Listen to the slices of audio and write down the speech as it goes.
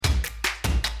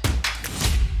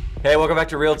Hey, welcome back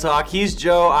to Real Talk. He's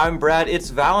Joe, I'm Brad. It's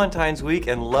Valentine's week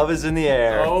and love is in the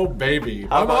air. Oh, baby.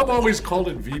 I've always called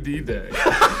it VD Day.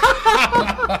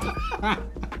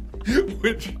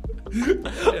 Which...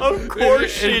 Of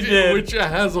course she did. Which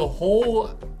has a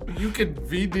whole... You could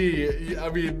VD, I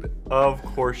mean... Of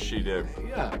course she did.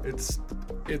 Yeah, it's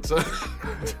a...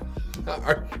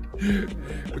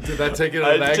 Did that take it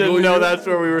at an angle? I didn't know that's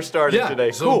where we were starting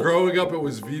today. So growing up, it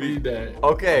was VD Day.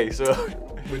 Okay, so...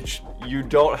 Which... You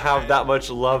don't have that much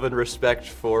love and respect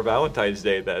for Valentine's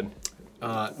Day then.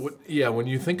 When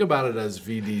you think about it as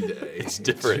VD Day, it's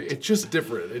different. It's just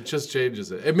different. It just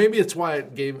changes it. And maybe it's why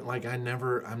it gave, I'm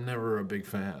never a big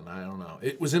fan. I don't know.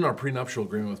 It was in our prenuptial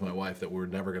agreement with my wife that we're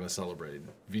never going to celebrate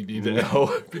VD Day.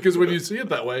 No. Because when you see it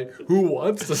that way, who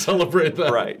wants to celebrate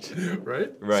that? Right.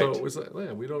 Right? Right. So it was like,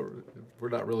 we're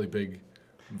not really big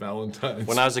Valentine's.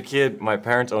 When I was a kid, my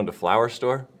parents owned a flower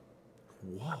store.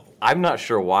 Whoa. I'm not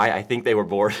sure why. I think they were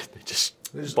bored. They just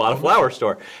bought a flower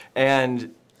store.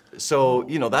 And so,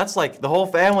 that's like the whole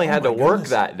family had to work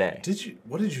that day.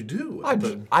 What did you do?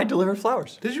 I delivered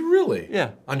flowers. Did you really?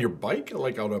 Yeah. On your bike?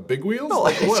 Like on a big wheels? No,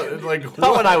 what?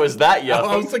 Not when I was that young.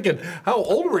 I was thinking, how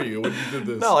old were you when you did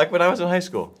this? No, like when I was in high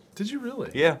school. Did you really?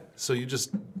 Yeah. So you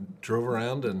just drove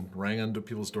around and rang onto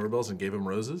people's doorbells and gave them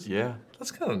roses? Yeah.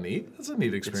 That's kind of neat. That's a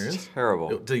neat experience. It's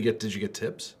terrible. Did you get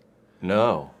tips?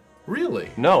 No. Really?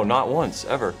 No, not once,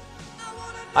 ever.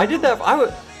 I did that.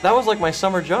 That was like my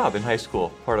summer job in high school,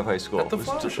 part of high school. At the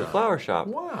flower shop? The flower shop.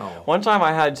 Wow. One time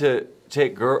I had to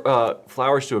take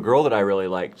flowers to a girl that I really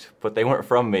liked, but they weren't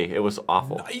from me. It was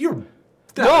awful.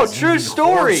 True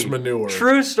story. Horse manure.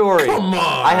 True story. Come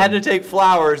on. I had to take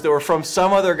flowers that were from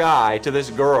some other guy to this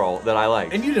girl that I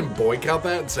liked. And you didn't boycott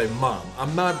that and say, Mom,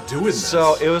 I'm not doing this.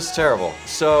 So it was terrible.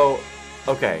 So...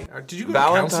 Okay. Did you go to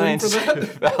counseling for that?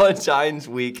 Valentine's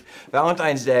week,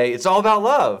 Valentine's Day, it's all about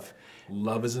love.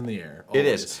 Love is in the air. Always. It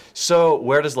is. So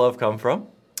where does love come from?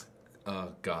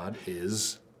 God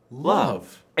is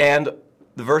love. And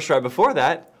the verse right before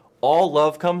that, all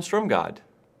love comes from God.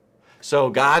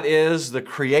 So God is the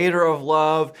creator of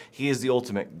love. He is the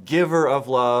ultimate giver of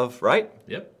love, right?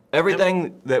 Yep.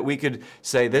 Everything that we could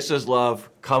say, this is love,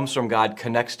 comes from God,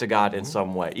 connects to God in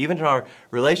some way. Even in our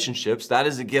relationships, that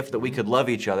is a gift that we could love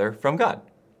each other from God.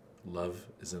 Love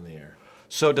is in the air.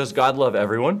 So does God love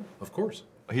everyone? Of course.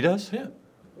 He does? Yeah.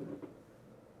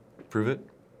 Prove it.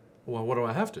 Well, what do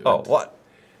I have to? Oh, what?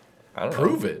 I don't know.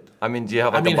 Prove it. I mean, do you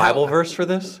have a Bible verse for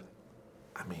this?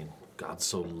 I mean, God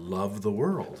so loved the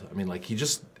world. I mean, he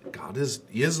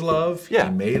is love. Yeah.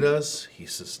 He made us. He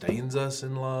sustains us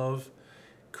in love.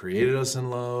 Created us in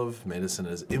love, made us in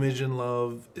His image in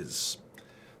love, is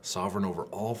sovereign over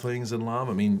all things in love.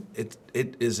 I mean, it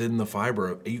is in the fiber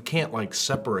of, you can't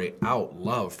separate out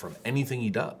love from anything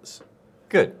He does.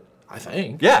 Good. I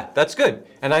think. Yeah, that's good.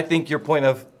 And I think your point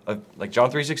of like John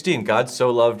 3:16, God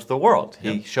so loved the world.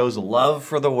 He shows love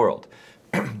for the world.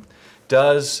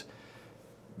 Go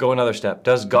another step.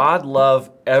 Does God love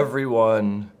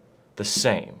everyone the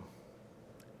same?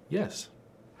 Yes.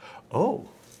 Oh,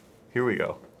 here we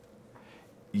go.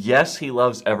 Yes, He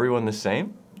loves everyone the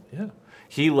same. Yeah.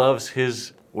 He loves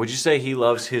would you say He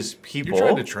loves His people? You're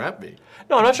trying to trap me.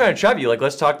 No, I'm not trying to trap you.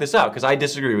 Let's talk this out, because I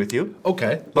disagree with you.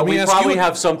 Okay. But we probably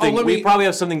have something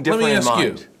different in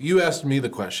mind. You asked me the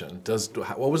question.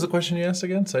 What was the question you asked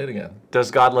again? Say it again.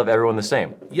 Does God love everyone the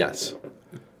same? Yes.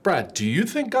 Brad, do you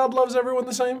think God loves everyone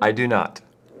the same? I do not.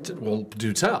 Well,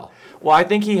 do tell. Well, I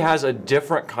think He has a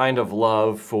different kind of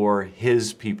love for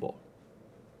His people.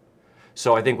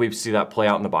 So I think we see that play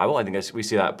out in the Bible. I think we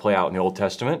see that play out in the Old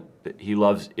Testament. He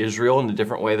loves Israel in a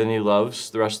different way than He loves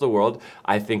the rest of the world.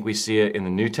 I think we see it in the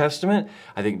New Testament.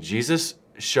 I think Jesus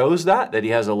shows that He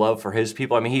has a love for His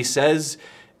people. I mean, He says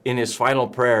in His final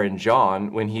prayer in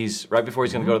John, when right before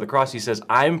He's going to go to the cross, He says,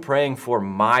 I'm praying for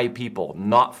my people,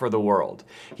 not for the world.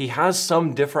 He has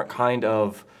some different kind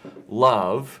of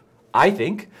love, I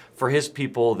think, for His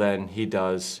people than He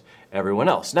does everyone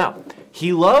else. Now,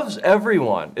 He loves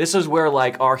everyone. This is where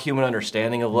our human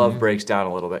understanding of love breaks down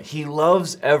a little bit. He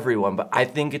loves everyone, but I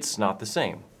think it's not the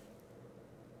same.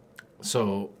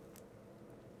 So,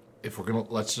 if we're gonna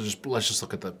let's just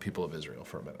look at the people of Israel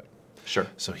for a minute. Sure.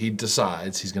 So He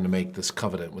decides He's going to make this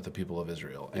covenant with the people of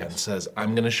Israel and says,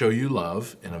 I'm going to show you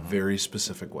love in a very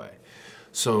specific way.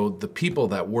 So the people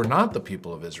that were not the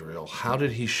people of Israel, how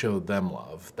did He show them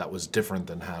love that was different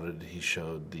than how did He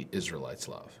show the Israelites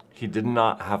love? He did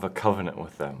not have a covenant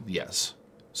with them. Yes.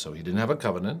 So He didn't have a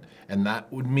covenant, and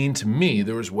that would mean to me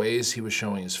there was ways He was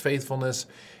showing His faithfulness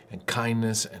and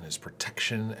kindness and His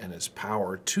protection and His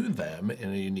power to them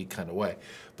in a unique kind of way.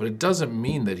 But it doesn't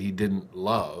mean that He didn't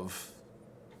love,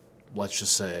 let's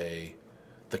just say,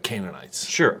 the Canaanites.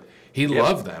 Sure. He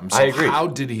loved them. So I agree. how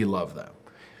did he love them?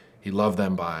 He loved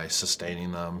them by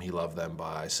sustaining them. He loved them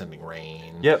by sending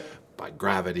rain. Yep. By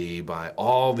gravity, by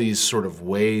all these sort of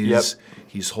ways Yep.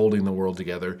 he's holding the world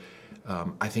together.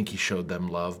 I think he showed them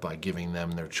love by giving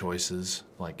them their choices,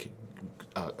 like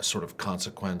a sort of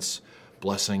consequence,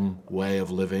 blessing way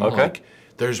of living. Okay. Like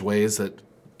there's ways that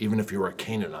even if you were a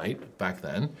Canaanite back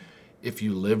then, if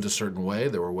you lived a certain way,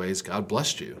 there were ways God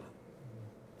blessed you.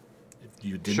 If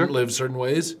you didn't Sure. live certain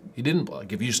ways, he didn't.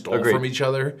 Like if you stole Agreed. from each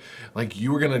other, like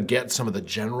you were going to get some of the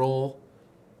general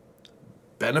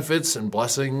benefits and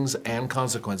blessings and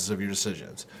consequences of your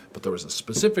decisions. But there was a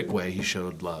specific way he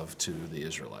showed love to the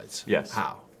Israelites. Yes.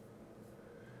 How?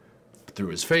 Through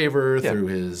his favor, Yeah. through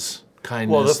his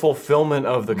kindness. Well, the fulfillment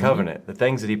of the covenant, the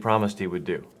things that he promised he would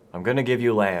do. I'm going to give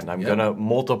you land. I'm Yep. going to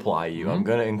multiply you. I'm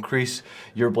going to increase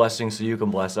your blessings so you can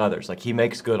bless others. Like he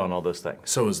makes good on all those things.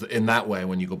 So in that way,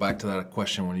 when you go back to that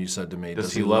question when you said to me,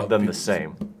 Does he love them the people?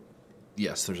 same?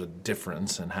 Yes, there's a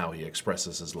difference in how he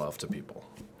expresses his love to people.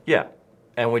 Yeah.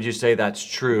 And would you say that's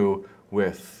true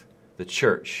with the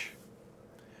church?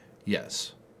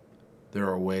 Yes. There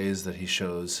are ways that he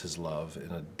shows his love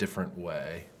in a different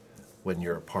way when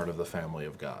you're a part of the family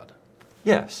of God.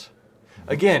 Yes.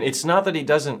 Again, it's not that he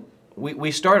doesn't.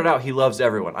 We started out, he loves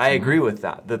everyone. I agree with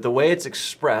that. That the way it's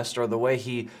expressed or the way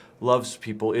he loves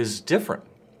people is different.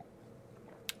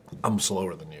 I'm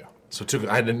slower than you. So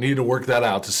I need to work that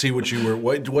out to see what you were.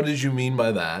 What did you mean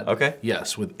by that? Okay.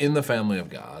 Yes, within the family of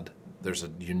God, there's a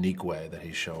unique way that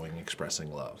he's showing,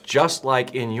 expressing love. Just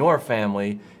like in your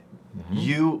family,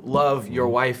 you love your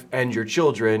wife and your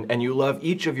children, and you love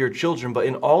each of your children, but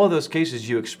in all of those cases,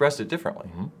 you express it differently.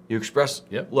 You express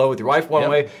Yep. love with your wife one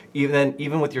Yep. way,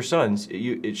 even with your sons,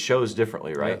 it shows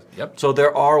differently, right? Yes. Yep. So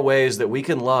there are ways that we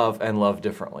can love and love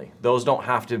differently. Those don't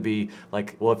have to be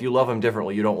like, well, if you love them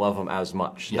differently, you don't love them as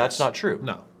much. That's Yes. not true.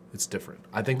 No, it's different.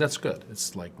 I think that's good.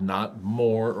 It's like not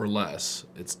more or less.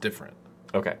 It's different.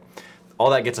 Okay. All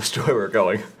that gets us to where we're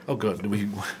going. Oh, good.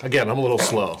 Again, I'm a little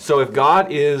slow. So if God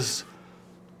is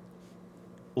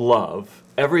love,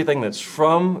 everything that's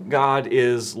from God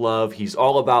is love. He's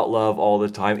all about love all the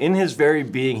time. In his very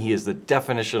being, he is the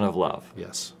definition of love.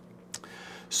 Yes.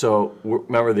 So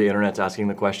remember the internet's asking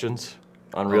the questions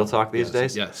on Real Talk these Yes,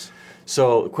 days? Yes.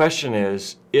 So the question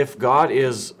is, if God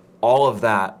is all of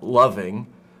that loving,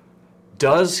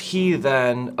 does he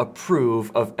then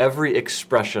approve of every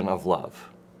expression of love?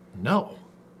 No.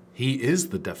 He is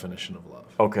the definition of love.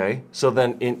 Okay, so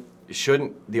then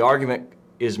shouldn't the argument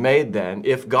is made then,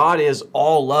 if God is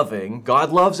all loving,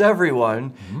 God loves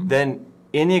everyone, then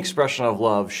any expression of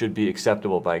love should be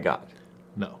acceptable by God.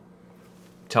 No.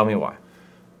 Tell me why.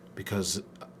 Because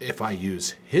if I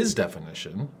use his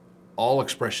definition, all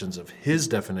expressions of his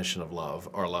definition of love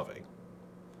are loving.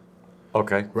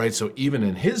 Okay. Right? So even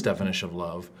in his definition of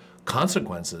love,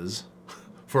 consequences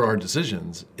for our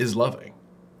decisions is loving.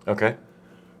 Okay.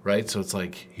 Right? So it's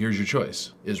like, here's your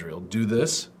choice, Israel. Do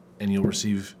this and you'll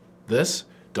receive this.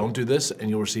 Don't do this and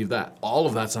you'll receive that. All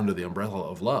of that's under the umbrella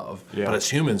of love. Yeah. But as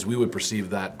humans, we would perceive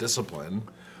that discipline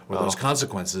or those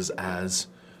consequences as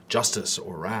justice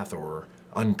or wrath or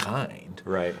unkind.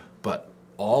 Right. But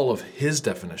all of his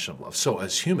definition of love. So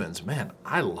as humans, man,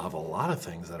 I love a lot of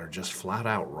things that are just flat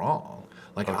out wrong.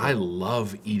 Like I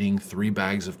love eating 3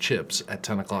 bags of chips at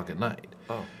 10 o'clock at night.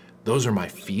 Oh. Those are my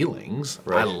feelings.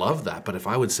 Right. I love that. But if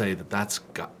I would say that that's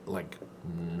got, like,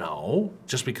 no,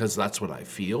 just because that's what I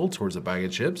feel towards a bag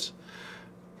of chips,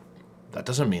 that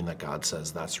doesn't mean that God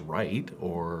says that's right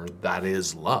or that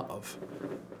is love.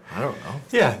 I don't know.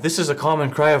 Yeah, this is a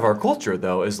common cry of our culture,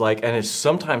 though, is like, and it's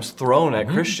sometimes thrown at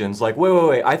Christians, like,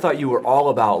 wait, I thought you were all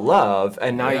about love,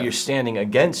 and now Yeah. you're standing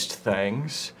against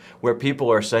things where people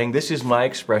are saying, this is my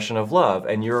expression of love,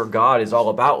 and your God is all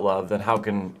about love, then how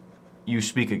can you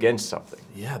speak against something?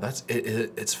 Yeah,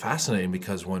 it's fascinating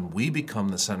because when we become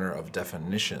the center of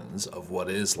definitions of what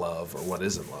is love or what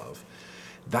isn't love,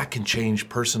 that can change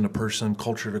person to person,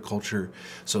 culture to culture.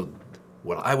 So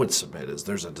what I would submit is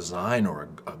there's a design or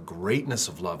a greatness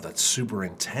of love that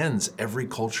superintends every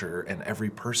culture and every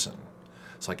person.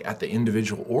 It's like at the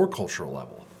individual or cultural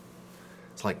level.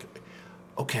 It's like,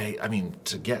 okay, I mean,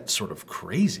 to get sort of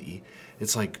crazy,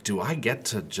 it's like, do I get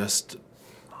to just,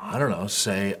 I don't know,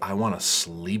 say I want to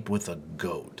sleep with a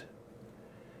goat?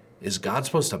 Is God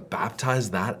supposed to baptize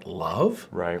that love?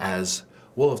 Right. As,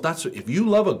 well, if you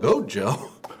love a goat, Joe,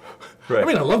 Right. I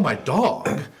mean, I love my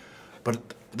dog,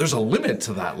 but there's a limit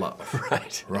to that love.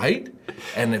 Right. Right?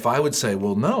 And if I would say,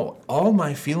 well, no, all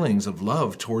my feelings of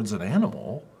love towards an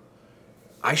animal,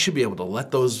 I should be able to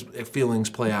let those feelings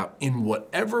play out in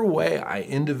whatever way I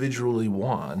individually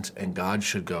want, and God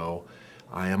should go,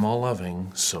 I am all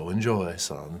loving, so enjoy,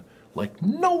 son. Like,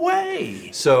 no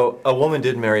way! So a woman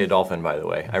did marry a dolphin, by the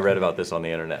way. I read about this on the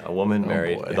internet. A woman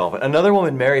married boy. a dolphin. Another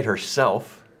woman married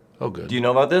herself. Oh, good. Do you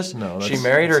know about this? No. She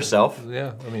married herself.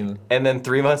 Yeah, I mean... And then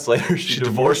 3 months later, she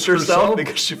divorced herself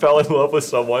because she fell in love with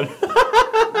someone.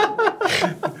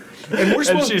 And we're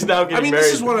supposed, she's now getting married.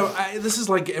 This is what this is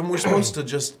like, and we're supposed to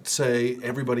just say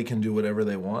everybody can do whatever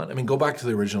they want. I mean, go back to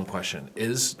the original question.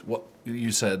 Is what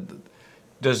you said...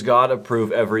 Does God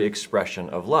approve every expression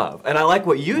of love? And I like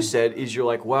what you said, is you're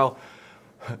like, well,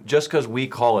 just because we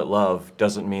call it love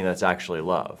doesn't mean that's actually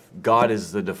love. God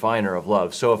is the definer of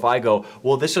love. So if I go,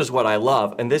 well, this is what I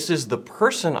love, and this is the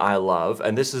person I love,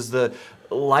 and this is the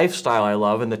lifestyle I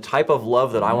love, and the type of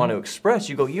love that I want to express,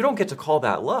 you go, you don't get to call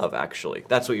that love, actually.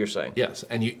 That's what you're saying. Yes,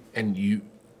 and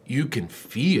you can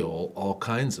feel all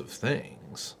kinds of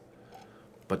things,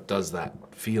 but does that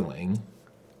feeling...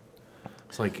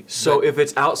 It's like, so if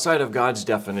it's outside of God's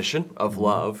definition of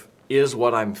love, is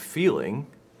what I'm feeling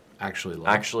actually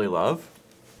love?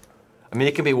 I mean,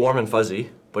 it can be warm and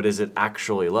fuzzy, but is it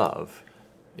actually love?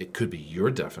 It could be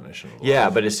your definition of love. Yeah,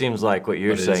 but it seems like what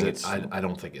you're saying. I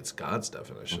don't think it's God's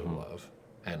definition of love,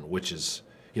 and which is,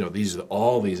 these are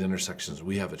all these intersections.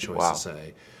 We have a choice to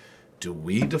say, do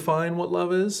we define what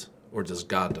love is, or does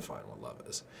God define what love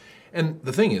is? And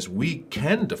the thing is, we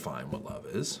can define what love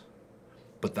is,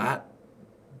 but that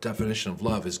definition of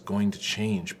love is going to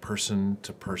change person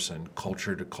to person,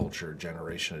 culture to culture,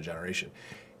 generation to generation.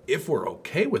 If we're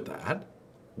okay with that,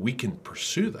 we can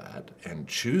pursue that and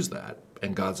choose that,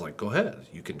 and God's like, go ahead,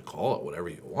 you can call it whatever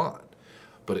you want.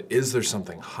 But is there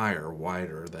something higher,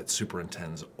 wider, that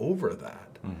superintends over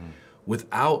that?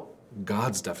 Without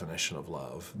God's definition of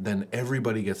love, then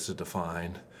everybody gets to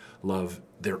define love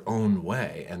their own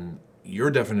way, and your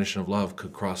definition of love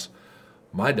could cross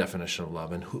my definition of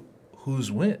love, and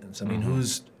whose wins? I mean,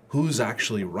 who's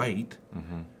actually right?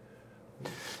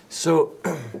 So,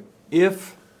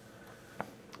 if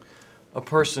a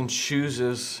person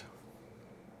chooses,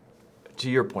 to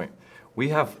your point,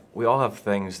 we all have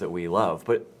things that we love,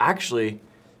 but actually,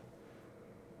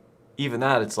 even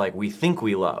that, it's like we think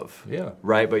we love. Yeah.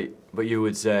 Right? But you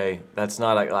would say that's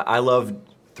not. I love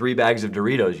 3 bags of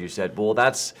Doritos. You said, well,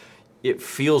 it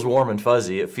feels warm and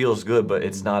fuzzy, it feels good, but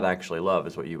it's not actually love,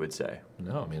 is what you would say.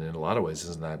 No, I mean, in a lot of ways,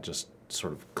 isn't that just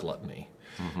sort of gluttony?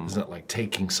 Isn't it like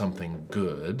taking something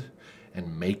good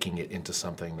and making it into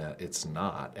something that it's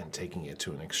not, and taking it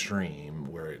to an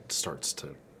extreme where it starts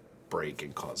to break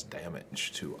and cause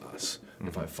damage to us,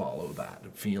 if I follow that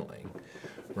feeling,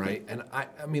 right? And I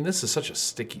mean, this is such a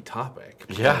sticky topic,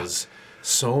 because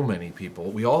so many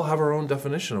people, we all have our own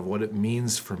definition of what it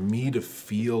means for me to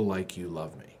feel like you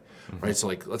love me. Right, so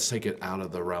like, let's take it out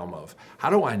of the realm of, how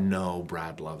do I know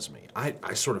Brad loves me? I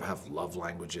sort of have love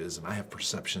languages, and I have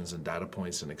perceptions and data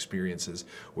points and experiences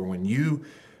where when you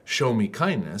show me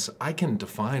kindness, I can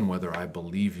define whether I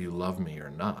believe you love me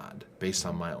or not based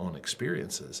on my own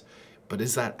experiences. But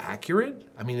is that accurate?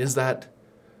 I mean, is that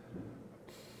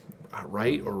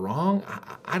right or wrong?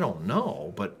 I don't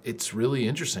know, but it's really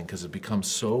interesting because it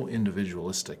becomes so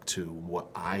individualistic to what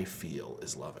I feel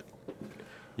is loving.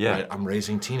 Yeah. Right? I'm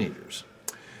raising teenagers.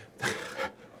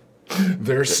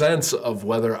 Their sense of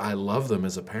whether I love them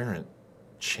as a parent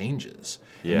changes.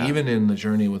 Yeah. And even in the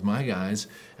journey with my guys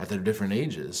at their different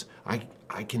ages, I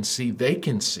can see, they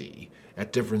can see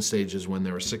at different stages when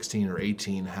they were 16 or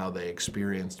 18 how they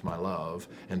experienced my love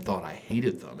and thought I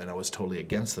hated them and I was totally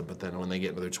against them. But then when they get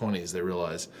into their 20s, they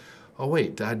realize, oh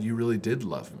wait, Dad, you really did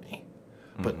love me.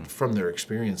 But from their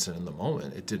experience and in the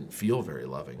moment, it didn't feel very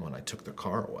loving when I took their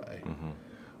car away.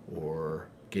 Or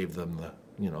gave them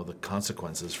the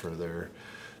consequences for their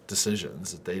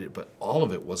decisions that they did. But all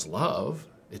of it was love.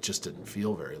 It just didn't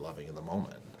feel very loving in the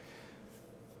moment.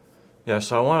 Yeah,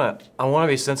 so I want to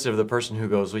be sensitive to the person who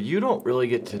goes, well, you don't really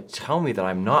get to tell me that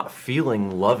I'm not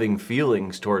feeling loving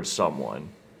feelings towards someone.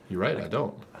 You're right, I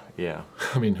don't. Yeah.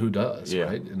 I mean, who does, Yeah.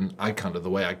 right? And the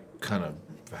way I kind of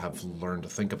have learned to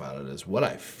think about it is what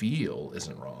I feel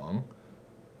isn't wrong,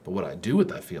 but what I do with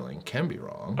that feeling can be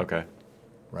wrong. Okay.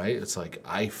 Right? It's like,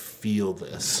 I feel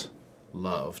this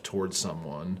love towards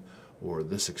someone or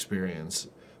this experience,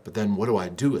 but then what do I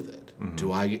do with it?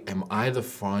 Am I the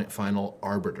final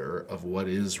arbiter of what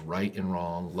is right and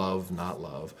wrong, love, not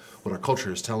love? What our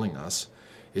culture is telling us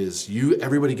is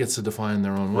everybody gets to define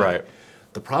their own way. Right.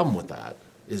 The problem with that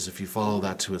is if you follow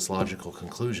that to its logical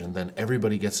conclusion, then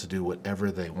everybody gets to do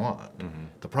whatever they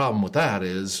want. The problem with that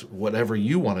is whatever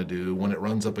you want to do, when it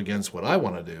runs up against what I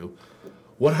want to do,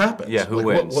 what happens? Yeah, who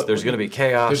wins? There's going to be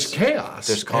chaos. There's chaos.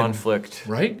 There's conflict.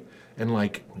 Right? And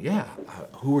like, yeah,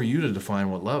 who are you to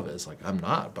define what love is? Like, I'm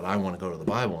not, but I want to go to the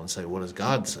Bible and say, what does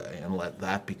God say? And let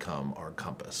that become our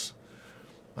compass.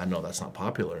 I know that's not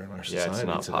popular in our society Yeah, it's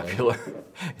not today. popular.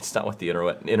 It's not what the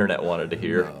internet wanted to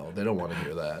hear. No, they don't want to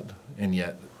hear that. And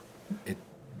yet,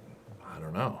 I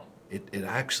don't know. It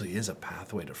actually is a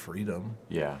pathway to freedom.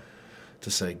 Yeah. To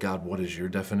say, God, what is your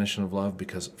definition of love?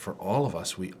 Because for all of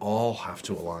us, we all have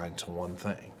to align to one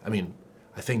thing. I mean,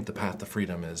 I think the path to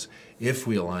freedom is if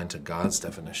we align to God's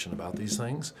definition about these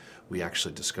things, we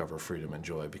actually discover freedom and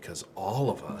joy, because all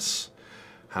of us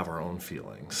have our own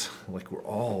feelings. Like we're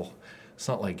all, it's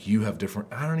not like you have different,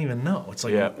 I don't even know. It's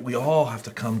like we all have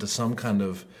to come to some kind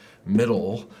of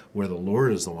middle where the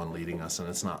Lord is the one leading us, and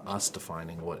it's not us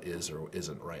defining what is or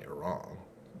isn't right or wrong.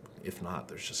 If not,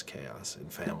 there's just chaos in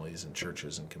families and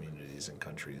churches and communities and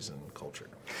countries and culture.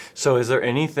 So is there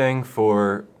anything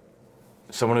for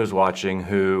someone who's watching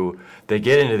who they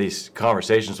get into these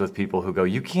conversations with people who go,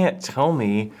 you can't tell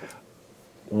me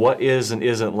what is and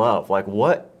isn't love? Like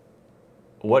what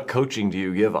coaching do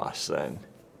you give us then?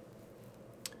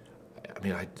 I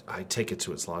mean, I take it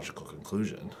to its logical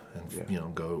conclusion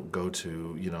and, go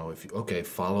to,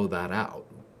 follow that out.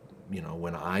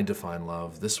 When I define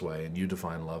love this way and you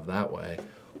define love that way,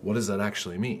 what does that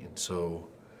actually mean? So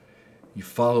you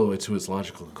follow it to its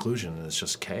logical conclusion, and it's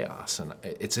just chaos. And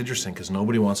it's interesting because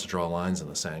nobody wants to draw lines in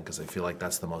the sand because they feel like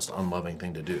that's the most unloving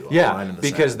thing to do. Yeah,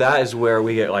 because that is where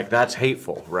we get, that's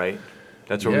hateful, right?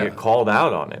 That's where we get called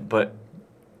out on it. But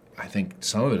I think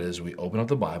some of it is we open up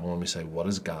the Bible and we say, what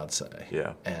does God say?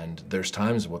 Yeah. And there's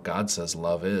times what God says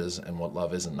love is and what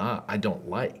love is not, I don't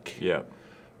like. Yeah.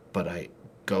 But I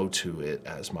go to it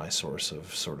as my source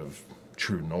of sort of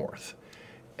true north.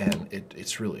 And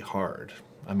it's really hard.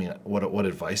 I mean, what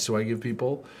advice do I give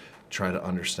people? Try to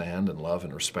understand and love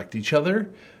and respect each other,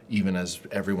 even as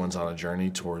everyone's on a journey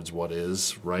towards what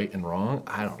is right and wrong.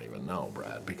 I don't even know,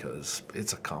 Brad, because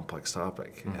it's a complex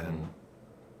topic. Mm-hmm. And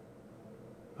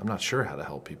I'm not sure how to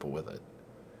help people with it.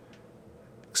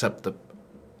 Except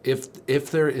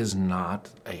if there is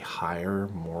not a higher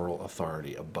moral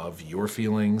authority above your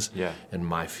feelings and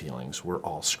my feelings, we're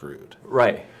all screwed.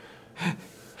 Right.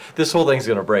 This whole thing's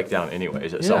going to break down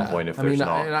anyways at some point if there's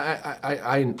not.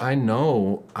 I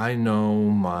know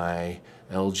my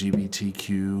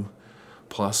LGBTQ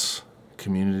plus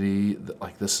community,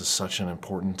 like this is such an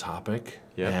important topic,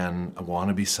 and I want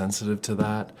to be sensitive to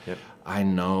that. Yep. I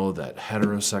know that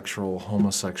heterosexual,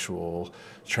 homosexual,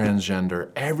 transgender,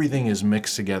 everything is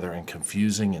mixed together and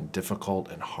confusing and difficult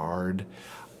and hard.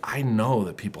 I know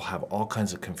that people have all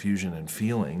kinds of confusion and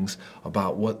feelings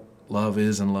about what love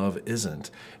is and love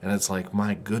isn't. And it's like,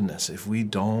 my goodness, if we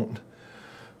don't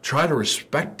try to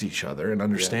respect each other and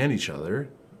understand each other,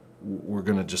 we're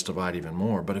going to just divide even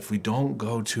more. But if we don't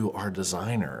go to our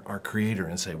designer, our creator,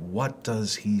 and say, what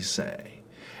does he say?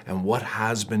 And what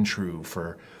has been true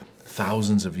for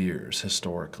thousands of years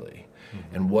historically?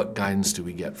 Mm-hmm. And what guidance do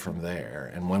we get from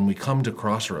there? And when we come to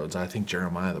crossroads, I think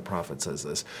Jeremiah the prophet says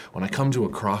this, when I come to a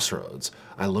crossroads,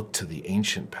 I look to the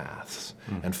ancient paths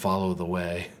and follow the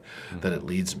way that it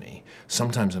leads me.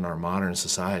 Sometimes in our modern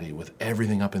society, with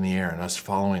everything up in the air and us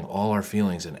following all our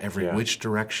feelings in every which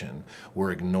direction,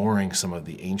 we're ignoring some of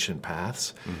the ancient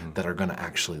paths that are going to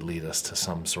actually lead us to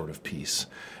some sort of peace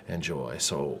and joy.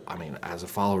 So, I mean, as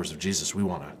followers of Jesus, we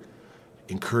want to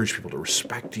encourage people to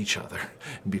respect each other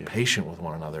and be patient with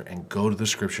one another and go to the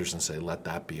scriptures and say, let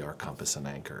that be our compass and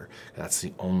anchor. That's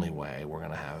the only way we're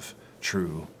going to have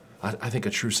I think a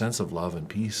true sense of love and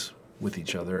peace with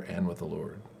each other and with the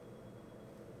Lord.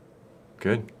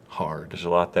 Good. Hard. There's a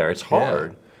lot there. It's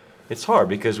hard. Yeah. It's hard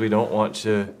because we don't want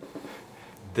to,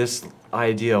 this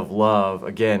idea of love,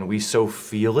 again, we so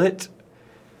feel it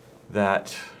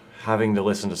that having to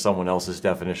listen to someone else's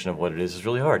definition of what it is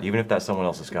really hard, even if that someone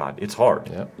else is God. It's hard.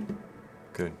 Yep.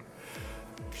 Good.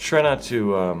 Try not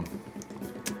to,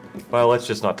 well, let's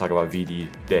just not talk about VD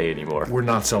Day anymore. We're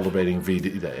not celebrating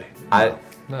VD Day.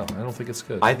 No, I don't think it's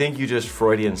good. I think you just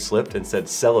Freudian slipped and said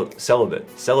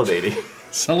celibating.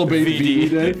 Celebrate VD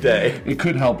Day? Day. It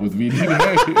could help with VD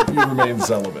Day if you remain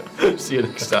celibate. See you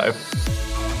next time.